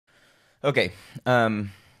Okay,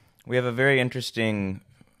 we have a very interesting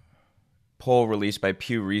poll released by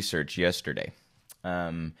Pew Research yesterday.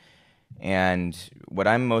 Um, and what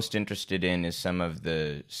I'm most interested in is some of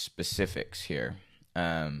the specifics here.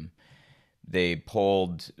 Um, they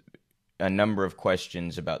polled a number of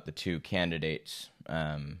questions about the two candidates,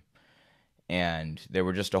 and there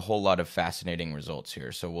were just a whole lot of fascinating results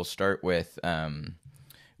here. So we'll start with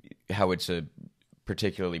how it's a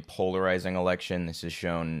particularly polarizing election. This is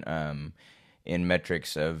shown in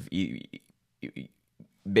metrics of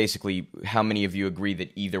basically how many of you agree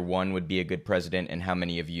that either one would be a good president and how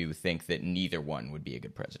many of you think that neither one would be a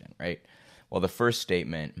good president, right? Well, the first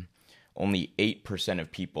statement, only 8%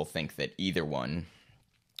 of people think that either one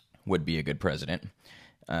would be a good president.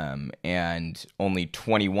 And only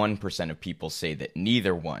 21% of people say that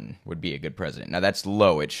neither one would be a good president. Now, that's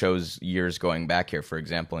low. It shows years going back here. For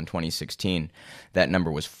example, in 2016, that number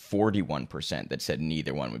was 41% that said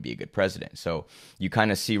neither one would be a good president. So you kind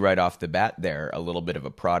of see right off the bat there a little bit of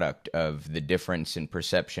a product of the difference in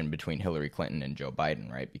perception between Hillary Clinton and Joe Biden,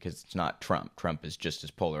 right? Because it's not Trump. Trump is just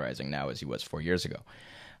as polarizing now as he was 4 years ago.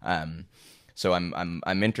 So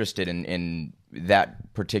I'm interested in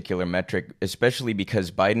that particular metric, especially because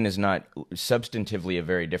Biden is not substantively a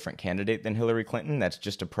very different candidate than Hillary Clinton. That's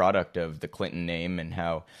just a product of the Clinton name and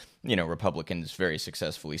how, Republicans very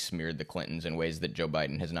successfully smeared the Clintons in ways that Joe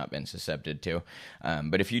Biden has not been susceptible to.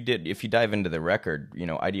 But if you dive into the record,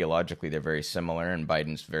 ideologically they're very similar, and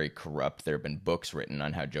Biden's very corrupt. There have been books written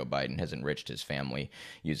on how Joe Biden has enriched his family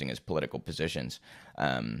using his political positions.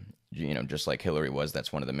 Just like Hillary was,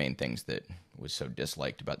 that's one of the main things that was so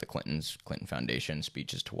disliked about the Clintons, Clinton Foundation,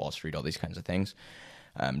 speeches to Wall Street, all these kinds of things.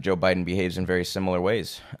 Joe Biden behaves in very similar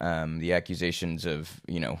ways. The accusations of,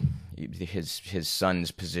 his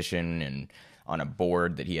son's position and on a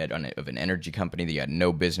board that he had of an energy company that he had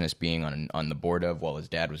no business being on the board of while his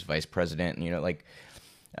dad was vice president,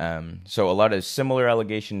 so a lot of similar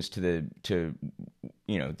allegations to the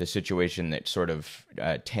situation that sort of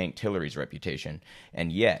tanked Hillary's reputation.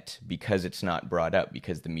 And yet, because it's not brought up,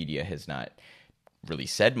 because the media has not really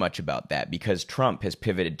said much about that, because Trump has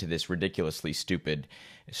pivoted to this ridiculously stupid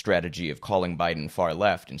strategy of calling Biden far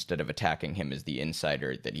left instead of attacking him as the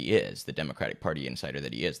insider that he is, the Democratic Party insider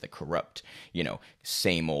that he is, the corrupt,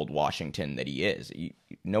 same old Washington that he is.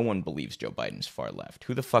 No one believes Joe Biden's far left.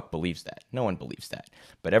 Who the fuck believes that? No one believes that.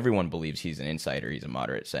 But everyone believes he's an insider. He's a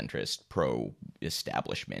moderate centrist,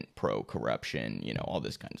 pro-establishment, pro-corruption, all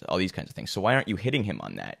these kinds of things. So why aren't you hitting him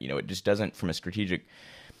on that? It just doesn't, from a strategic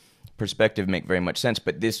perspective, make very much sense.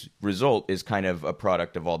 But this result is kind of a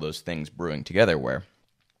product of all those things brewing together, where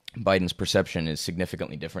Biden's perception is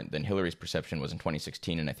significantly different than Hillary's perception was in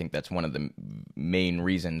 2016, and I think that's one of the main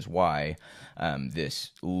reasons why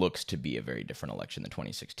this looks to be a very different election than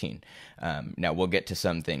 2016. Now, we'll get to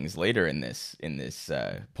some things later in this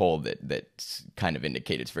poll that kind of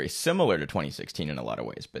indicate it's very similar to 2016 in a lot of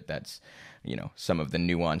ways, but that's some of the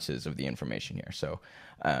nuances of the information here. So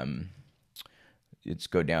let's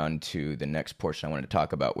go down to the next portion I wanted to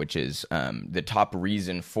talk about, which is the top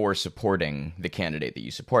reason for supporting the candidate that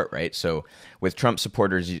you support, right? So with Trump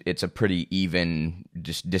supporters, it's a pretty even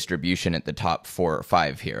distribution at the top 4 or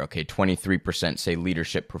 5 here, okay? 23% say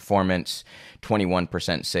leadership performance,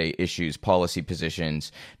 21% say issues, policy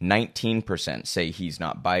positions, 19% say he's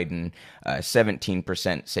not Biden,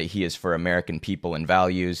 17% say he is for American people and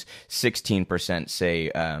values, 16%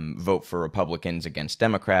 say vote for Republicans against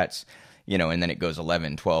Democrats, and then it goes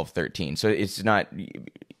 11, 12, 13. So it's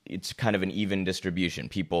kind of an even distribution.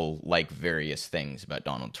 People like various things about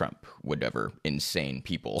Donald Trump. Whatever insane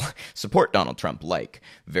people support Donald Trump like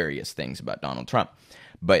various things about Donald Trump.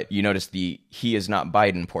 But you notice the he is not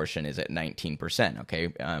Biden portion is at 19%, okay?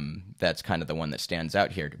 That's kind of the one that stands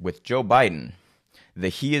out here. With Joe Biden, the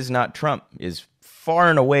he is not Trump is far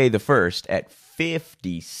and away the first at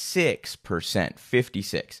 56%.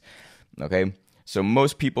 56, okay? So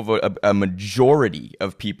most people vote, a majority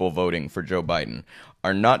of people voting for Joe Biden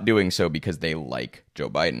are not doing so because they like Joe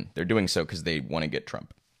Biden. They're doing so because they want to get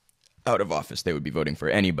Trump out of office. They would be voting for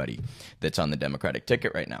anybody that's on the Democratic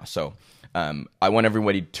ticket right now. So I want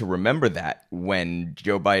everybody to remember that when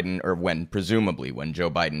Joe Biden, or presumably when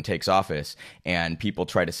Joe Biden takes office and people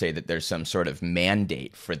try to say that there's some sort of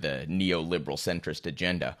mandate for the neoliberal centrist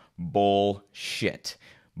agenda. Bullshit.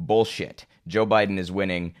 Bullshit. Joe Biden is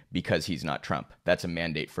winning because he's not Trump. That's a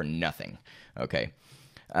mandate for nothing. Okay.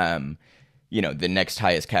 The next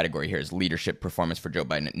highest category here is leadership performance for Joe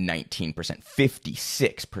Biden at 19%.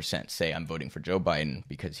 56% say I'm voting for Joe Biden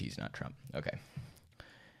because he's not Trump. Okay.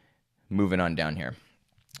 Moving on down here.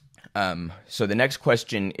 So the next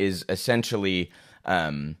question is essentially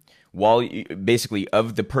basically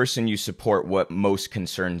of the person you support, what most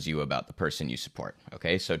concerns you about the person you support.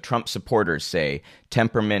 Okay, so Trump supporters say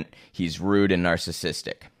temperament, he's rude and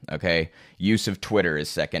narcissistic. Okay, use of Twitter is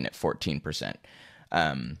second at 14%.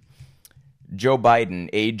 Joe Biden,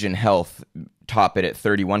 age and health top it at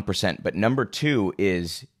 31%, but number two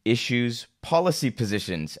is issues, policy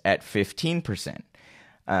positions at 15%.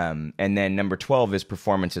 And then number 12 is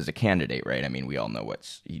performance as a candidate, right? I mean, we all know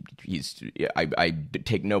I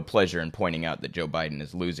take no pleasure in pointing out that Joe Biden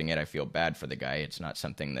is losing it. I feel bad for the guy. It's not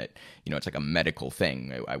something that, it's like a medical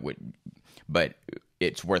thing. But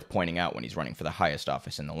it's worth pointing out when he's running for the highest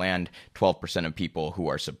office in the land, 12% of people who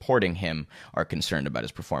are supporting him are concerned about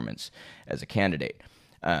his performance as a candidate.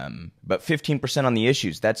 But 15% on the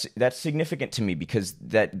issues, that's significant to me because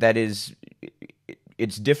that is,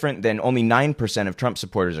 it's different than only 9% of Trump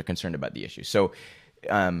supporters are concerned about the issue. So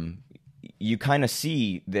you kind of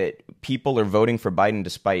see that people are voting for Biden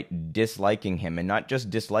despite disliking him, and not just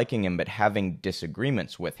disliking him, but having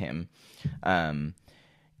disagreements with him. And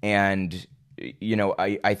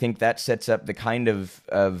I think that sets up the kind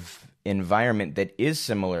of environment that is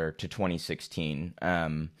similar to 2016.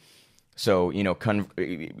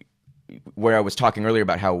 Where I was talking earlier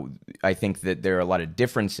about how I think that there are a lot of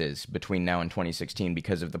differences between now and 2016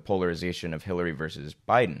 because of the polarization of Hillary versus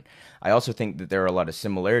Biden. I also think that there are a lot of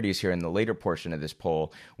similarities here in the later portion of this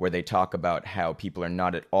poll where they talk about how people are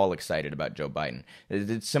not at all excited about Joe Biden.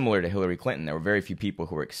 It's similar to Hillary Clinton. There were very few people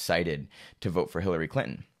who were excited to vote for Hillary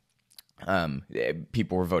Clinton.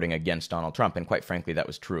 People were voting against Donald Trump, and quite frankly, that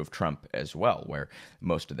was true of Trump as well, where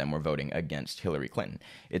most of them were voting against Hillary Clinton.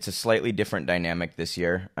 It's a slightly different dynamic this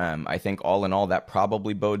year. I think all in all, that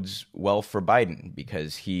probably bodes well for Biden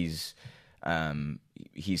because he's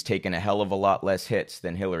taken a hell of a lot less hits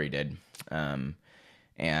than Hillary did.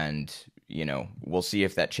 And we'll see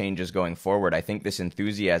if that changes going forward. I think this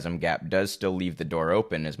enthusiasm gap does still leave the door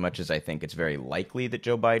open, as much as I think it's very likely that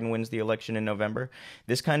Joe Biden wins the election in November.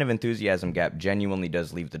 This kind of enthusiasm gap genuinely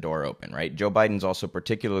does leave the door open, right? Joe Biden's also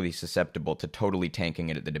particularly susceptible to totally tanking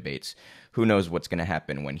it at the debates. Who knows what's going to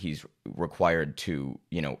happen when he's required to,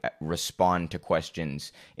 respond to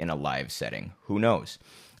questions in a live setting? Who knows?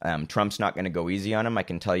 Trump's not going to go easy on him, I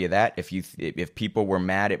can tell you that. If people were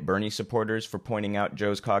mad at Bernie supporters for pointing out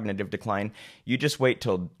Joe's cognitive decline, you just wait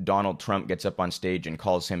till Donald Trump gets up on stage and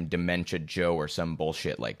calls him Dementia Joe or some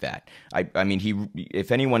bullshit like that. I mean,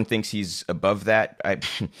 if anyone thinks he's above that,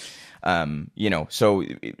 so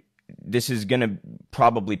this is going to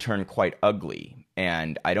probably turn quite ugly.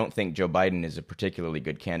 And I don't think Joe Biden is a particularly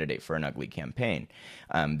good candidate for an ugly campaign.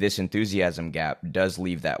 This enthusiasm gap does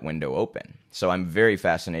leave that window open. So I'm very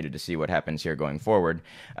fascinated to see what happens here going forward.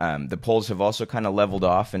 The polls have also kind of leveled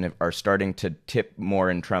off and are starting to tip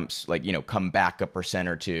more in Trump's, come back 1%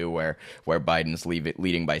 or 2%, where Biden's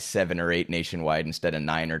leading by 7 or 8 nationwide instead of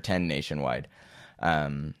 9 or 10 nationwide.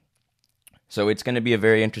 So it's going to be a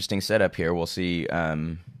very interesting setup here. We'll see.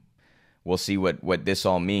 We'll see what this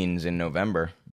all means in November.